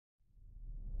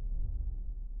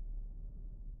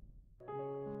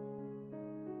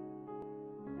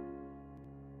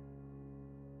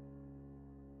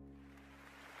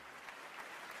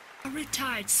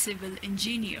retired civil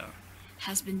engineer,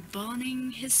 has been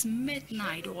burning his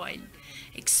midnight oil,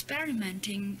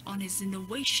 experimenting on his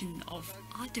innovation of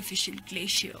artificial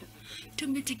glacier to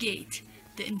mitigate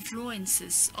the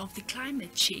influences of the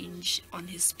climate change on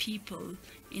his people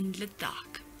in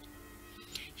Ladakh.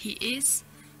 He is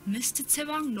Mr.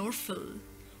 Chewang Norphel,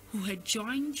 who had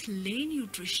joined Lay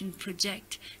Nutrition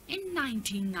Project in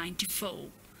 1994,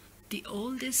 the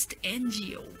oldest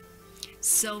NGO,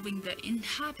 serving the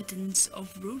inhabitants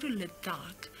of rural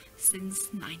Ladakh since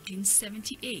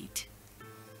 1978.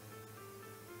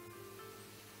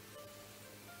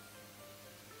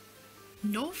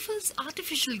 Norphel's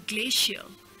artificial glacier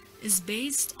is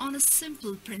based on a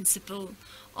simple principle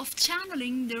of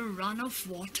channeling the runoff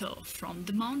water from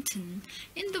the mountain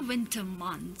in the winter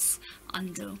months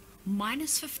under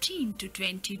 -15 to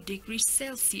 20 degrees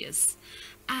Celsius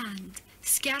and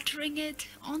scattering it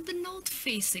on the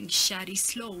north-facing shady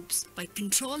slopes by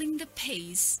controlling the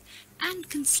pace and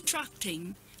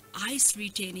constructing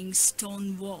ice-retaining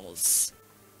stone walls.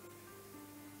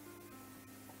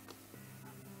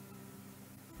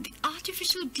 The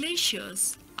artificial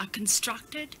glaciers are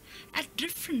constructed at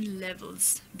different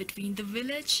levels between the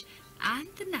village and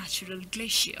the natural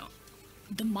glacier.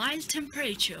 The mild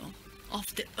temperature of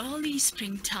the early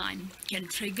springtime can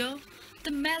trigger the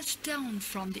meltdown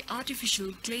from the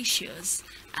artificial glaciers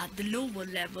at the lower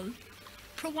level,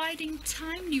 providing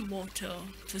timely water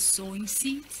for sowing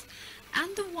seeds,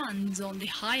 and the ones on the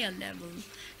higher level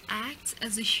act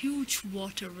as a huge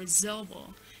water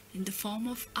reservoir in the form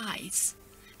of ice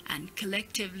and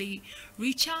collectively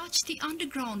recharge the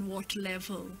underground water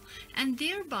level and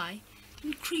thereby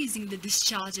increasing the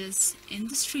discharges in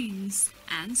the streams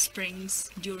and springs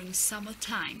during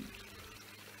summertime.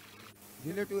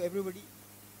 Hello to everybody.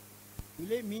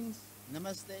 Hello means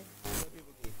namaste to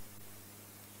everybody.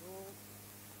 So,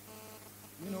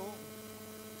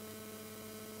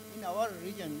 in our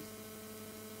regions,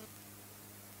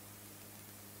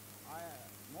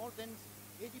 more than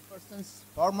 80%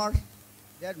 farmers,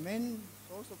 their main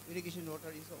source of irrigation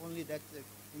water is only that,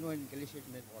 in glacier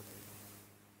made water.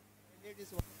 And that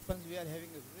is what happens. We are having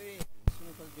a very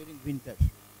snowfall during winter.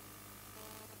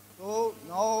 So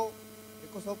now,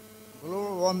 because of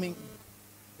global warming,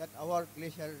 that our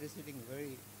glacier is receding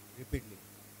very rapidly.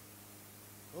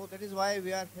 So that is why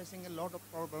we are facing a lot of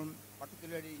problem,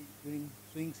 particularly during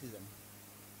sowing season.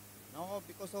 Now,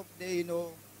 because of the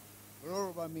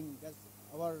global warming, that's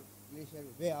our glacier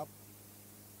way up,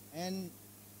 and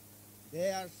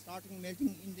they are starting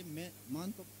melting in the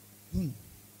month of June,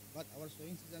 but our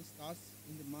sowing season starts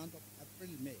in the month of April,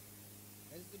 May.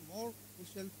 That is the more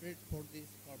crucial period for these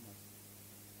farmers.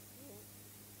 So,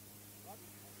 what is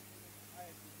happening in high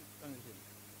altitude condition?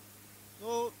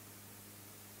 So,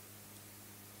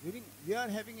 we are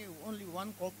having only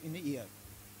one crop in a year.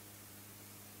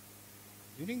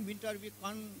 During winter, we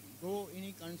can't grow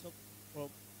any kinds of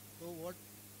crop. So,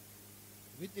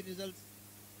 with the results,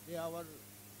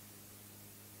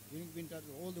 during winter,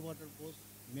 all the water goes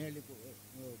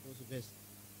waste.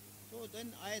 So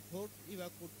then I thought if I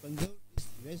could conserve this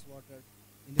wastewater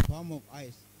in the form of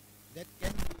ice, that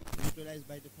can be utilized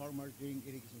by the farmers during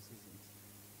irrigation seasons.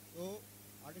 So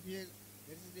that is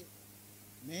the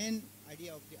main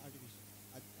idea of the artificial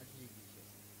glaciers.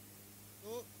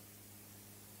 So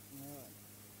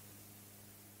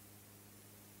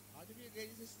artificial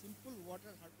glacier is a simple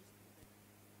water harvesting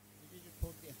which is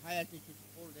for the high altitude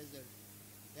cold desert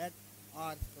that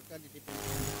are totally dependent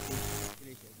on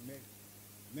glaciers,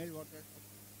 meltwater of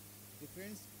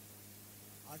different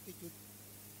altitude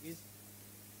is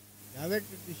diverted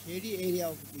to the shady area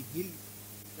of the hill,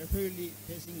 preferably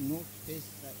facing north face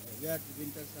where the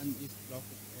winter sun is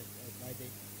blocked by the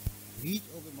reach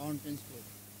of the mountain slope.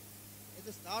 At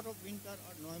the start of winter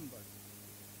or November,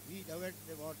 we divert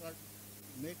the water to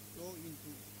make flow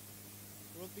into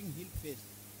sloping hill face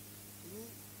through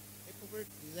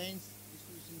appropriate designs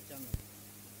distribution channels.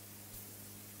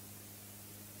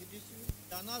 The distribution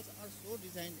channels are so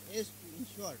designed as to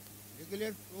ensure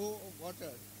regular flow of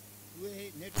water through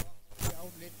a network of the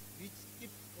outlet which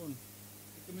keeps on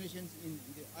accumulations in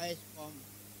the ice farm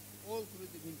all through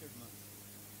the winter months.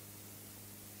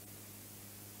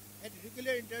 At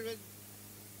regular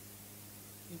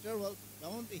intervals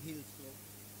down the hill slope,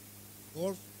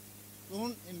 coarse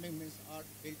stone embankments are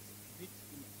built which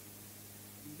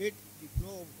embed the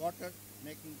flow of water,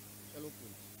 making shallow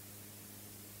pools.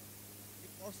 The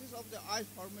process of the ice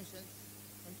formation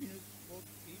continues for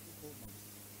 3 to 4 months.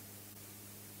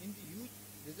 In the huge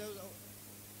reservoir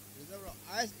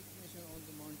ice accumulation on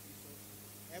the mountain shores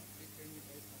have determined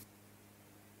by some.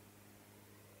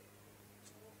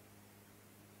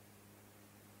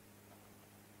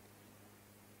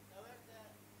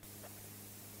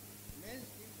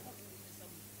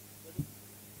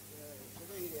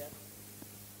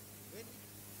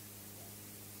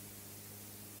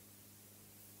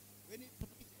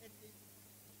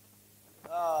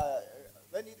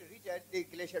 the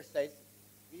glacier size,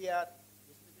 we are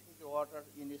distributing the water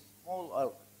in a small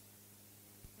arc.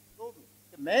 So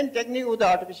the main technique of the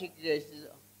artificial glacier is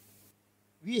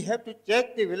we have to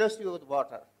check the velocity of the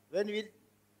water. When we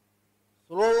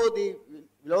slow the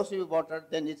velocity of water,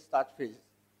 then it starts freezing.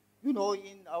 You know,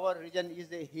 in our region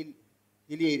is a hilly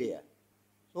area.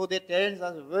 So the terrains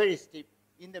are very steep.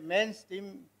 In the main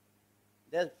stream,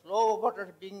 the flow of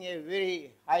water being a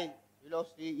very high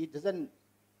velocity, it doesn't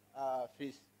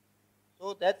freeze.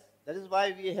 So that is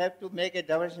why we have to make a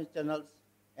diversion channels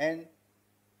and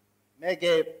make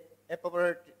a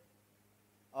appropriate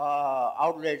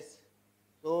outlets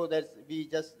so that we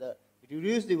just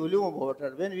reduce the volume of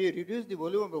water. When we reduce the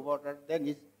volume of water, then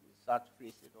it starts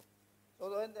freeze.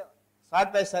 So when the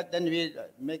side by side, then we are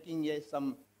making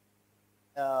some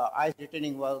ice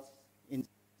retaining walls in.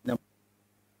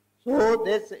 So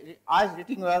this ice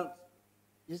retaining walls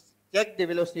is check the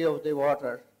velocity of the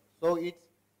water. So it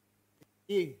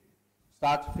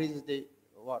starts freezes the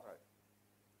water.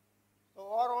 So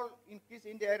overall increase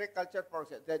in the agriculture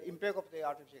process, the impact of the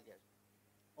artificial gas.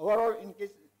 Overall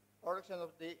increase production of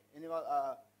the annual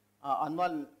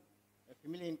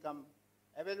family income,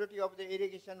 availability of the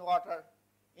irrigation water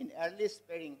in early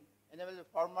spring enable the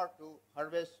farmer to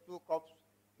harvest 2 crops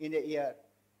in a year,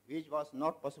 which was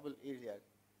not possible earlier.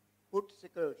 Food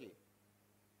security,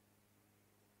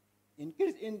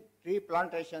 increase in tree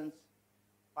plantations,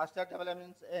 faster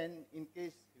developments and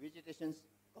increased vegetation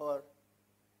cover.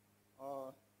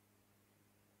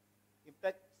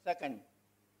 Impact second,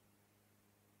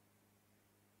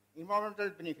 environmental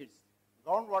benefits,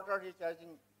 groundwater recharging,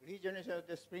 rejuvenation of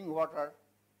the spring water,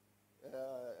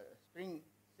 spring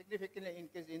significantly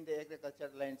increase in the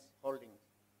agriculture lands holdings,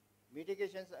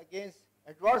 mitigations against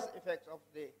adverse effects of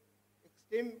the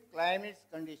extreme climate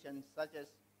conditions such as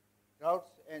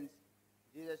droughts and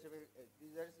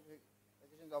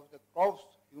desertification of the crops,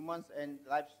 humans and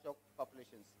livestock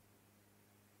populations.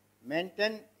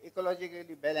 Maintain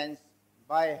ecologically balance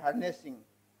by harnessing,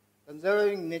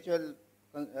 conserving natural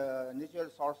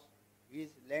source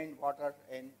with land, water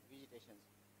and vegetation.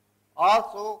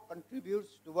 Also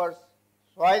contributes towards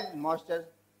soil moisture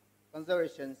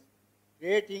conservation,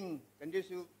 creating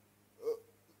conducive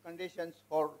conditions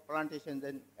for plantations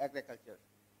and agriculture.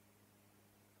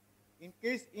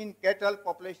 Increase in cattle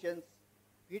populations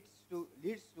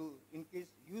leads to increased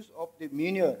use of the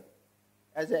manure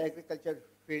as an agriculture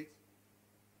fields,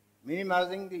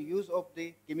 minimizing the use of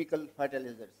the chemical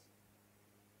fertilizers.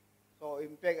 So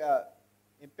impact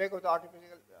of the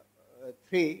artificial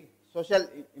three social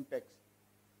impacts.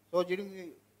 So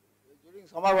during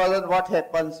summer weather, what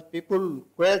happens? People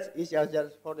quells each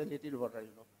other for a little water.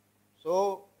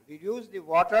 So reduce the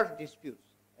water disputes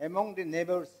among the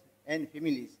neighbors and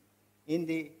families in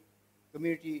the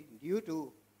community due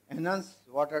to enhanced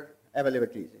water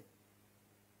availability.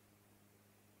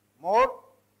 More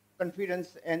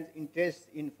confidence and interest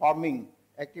in farming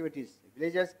activities.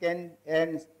 Villagers can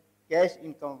earn cash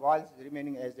income while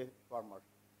remaining as a farmer.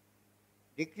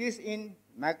 Decrease in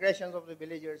migrations of the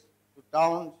villagers to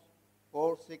towns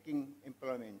for seeking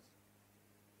employment.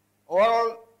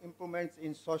 Overall improvements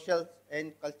in social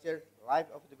and cultural life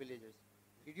of the villagers.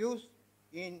 Reduce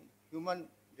in human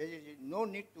disease. No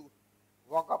need to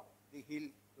walk up the hill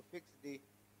to fix the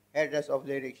headdress of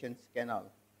the irrigation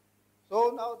canal.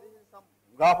 So now this is some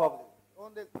graph of this.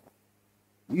 On the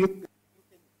you can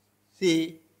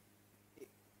see.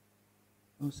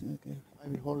 Okay, I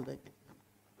will hold that.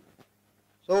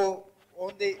 So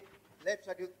on the left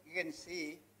side you can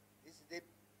see this is the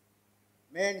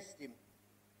main stream.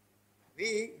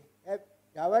 We have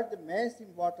diverted the main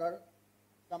stream water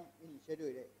some in shadow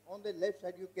area. On the left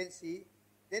side you can see,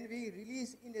 then we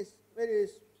release in a very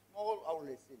small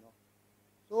outlets,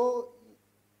 So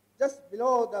just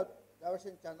below the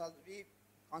diversion channel, we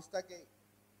construct a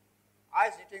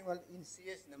ice retaining wall in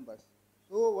CS numbers.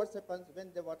 So what happens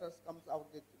when the water comes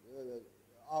out the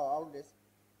outlets,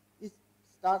 it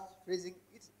starts freezing.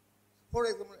 It's, for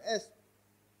example, as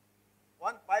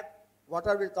one pipe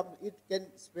water will come, it can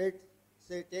spread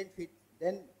say 10 feet.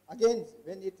 Then again,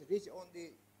 when it reach on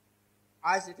the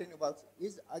ice retaining walls,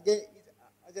 it again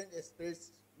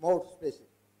spreads more space.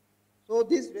 So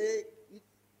this way, it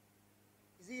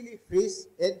easily freeze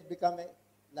and become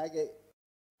like a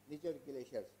natural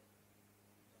glaciers.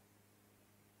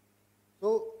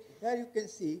 So here you can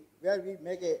see where we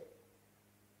make a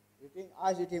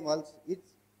ice retaining walls. It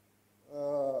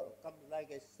comes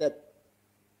like a step.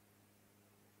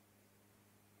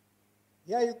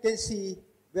 Here you can see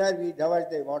where we divert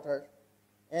the water,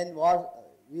 and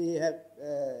we have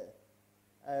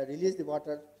released the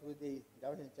water through the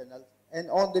diversion channels. And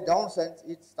on the downside,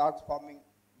 it starts forming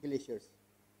glaciers.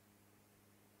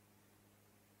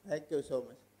 Thank you so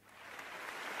much.